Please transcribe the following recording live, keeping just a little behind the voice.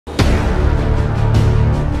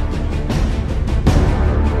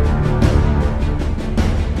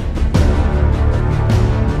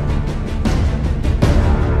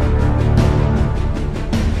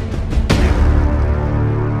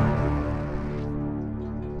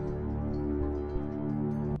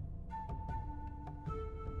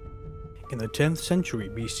back in the 10th century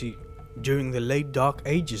BC. During the late Dark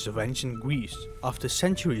Ages of ancient Greece, after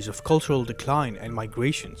centuries of cultural decline and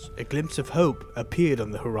migrations, a glimpse of hope appeared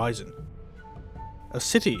on the horizon. A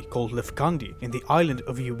city called Lefkandi in the island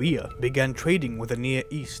of Euboea began trading with the Near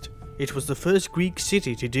East. It was the first Greek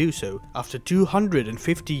city to do so after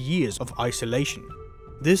 250 years of isolation.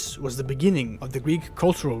 This was the beginning of the Greek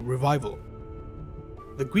cultural revival.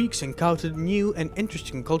 The Greeks encountered new and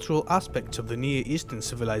interesting cultural aspects of the Near Eastern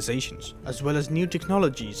civilizations, as well as new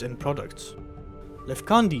technologies and products.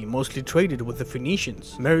 Lefkandi mostly traded with the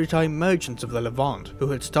Phoenicians, maritime merchants of the Levant, who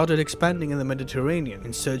had started expanding in the Mediterranean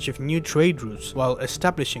in search of new trade routes while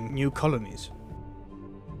establishing new colonies.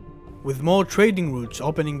 With more trading routes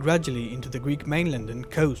opening gradually into the Greek mainland and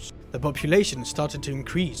coast, the population started to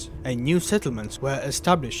increase and new settlements were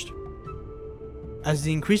established. As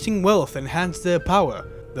the increasing wealth enhanced their power,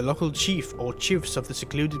 the local chief or chiefs of the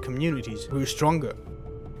secluded communities grew stronger.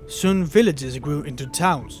 Soon villages grew into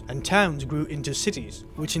towns, and towns grew into cities,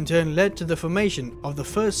 which in turn led to the formation of the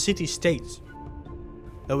first city-states.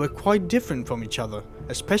 They were quite different from each other,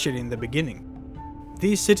 especially in the beginning.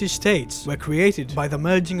 These city-states were created by the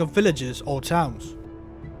merging of villages or towns.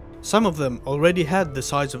 Some of them already had the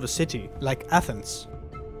size of a city, like Athens.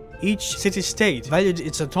 Each city-state valued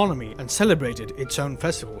its autonomy and celebrated its own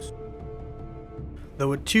festivals. There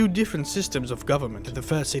were two different systems of government in the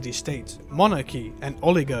first city-states, monarchy and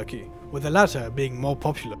oligarchy, with the latter being more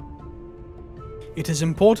popular. It is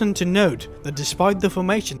important to note that despite the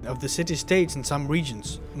formation of the city-states in some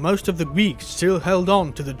regions, most of the Greeks still held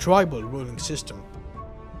on to the tribal ruling system.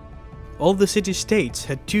 All the city-states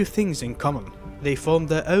had two things in common. They formed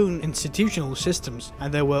their own institutional systems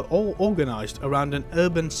and they were all organized around an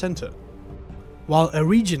urban center. While a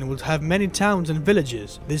region would have many towns and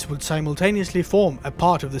villages, this would simultaneously form a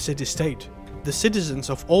part of the city-state. The citizens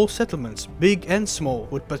of all settlements, big and small,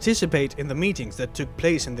 would participate in the meetings that took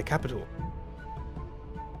place in the capital.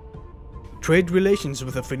 Trade relations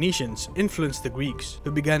with the Phoenicians influenced the Greeks,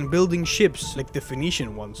 who began building ships like the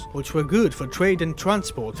Phoenician ones, which were good for trade and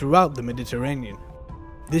transport throughout the Mediterranean.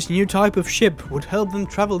 This new type of ship would help them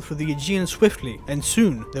travel through the Aegean swiftly, and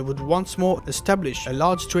soon they would once more establish a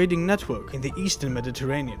large trading network in the eastern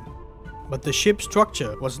Mediterranean. But the ship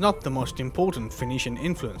structure was not the most important Phoenician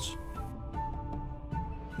influence.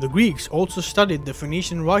 The Greeks also studied the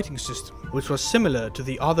Phoenician writing system, which was similar to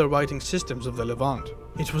the other writing systems of the Levant.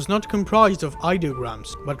 It was not comprised of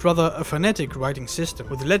ideograms, but rather a phonetic writing system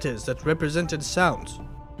with letters that represented sounds.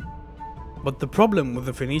 But the problem with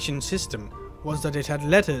the Phoenician system was that it had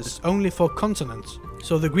letters only for consonants,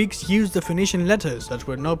 so the Greeks used the Phoenician letters that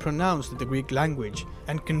were not pronounced in the Greek language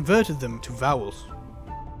and converted them to vowels.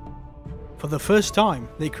 For the first time,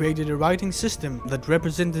 they created a writing system that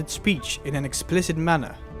represented speech in an explicit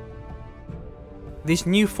manner. This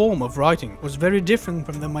new form of writing was very different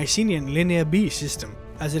from the Mycenaean Linear B system,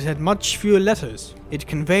 as it had much fewer letters, it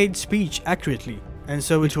conveyed speech accurately, and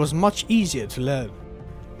so it was much easier to learn.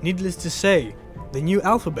 Needless to say, the new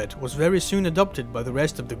alphabet was very soon adopted by the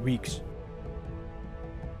rest of the Greeks.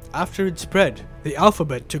 After it spread, the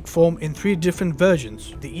alphabet took form in three different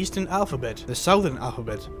versions: the Eastern alphabet, the Southern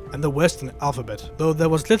alphabet, and the Western alphabet, though there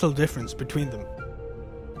was little difference between them.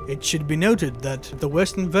 It should be noted that the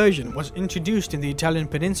Western version was introduced in the Italian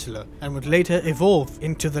peninsula and would later evolve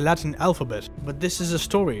into the Latin alphabet, but this is a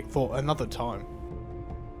story for another time.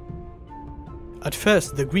 At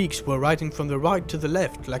first, the Greeks were writing from the right to the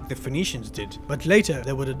left like the Phoenicians did, but later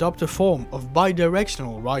they would adopt a form of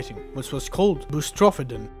bidirectional writing, which was called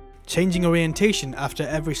boustrophodon, changing orientation after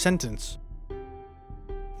every sentence.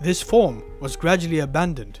 This form was gradually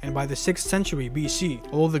abandoned, and by the 6th century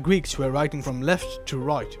BC, all the Greeks were writing from left to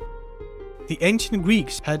right. The ancient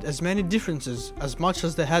Greeks had as many differences as much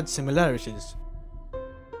as they had similarities.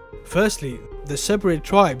 Firstly, the separate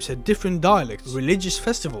tribes had different dialects, religious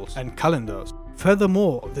festivals, and calendars.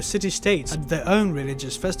 Furthermore, the city-states had their own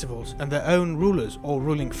religious festivals and their own rulers or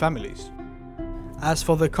ruling families. As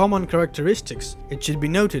for the common characteristics, it should be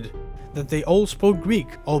noted that they all spoke Greek,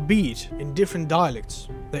 albeit in different dialects.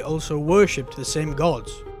 They also worshipped the same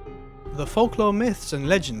gods. The folklore myths and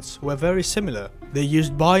legends were very similar. They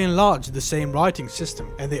used by and large the same writing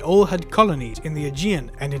system, and they all had colonies in the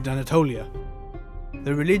Aegean and in Anatolia.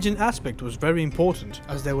 The religion aspect was very important,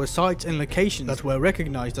 as there were sites and locations that were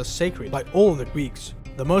recognized as sacred by all the Greeks.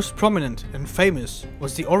 The most prominent and famous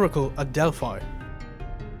was the oracle at Delphi.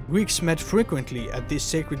 Greeks met frequently at these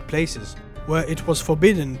sacred places, where it was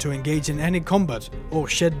forbidden to engage in any combat or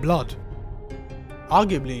shed blood.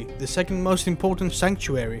 Arguably, the second most important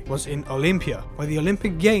sanctuary was in Olympia, where the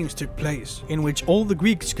Olympic Games took place, in which all the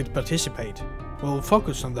Greeks could participate. We'll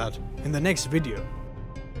focus on that in the next video.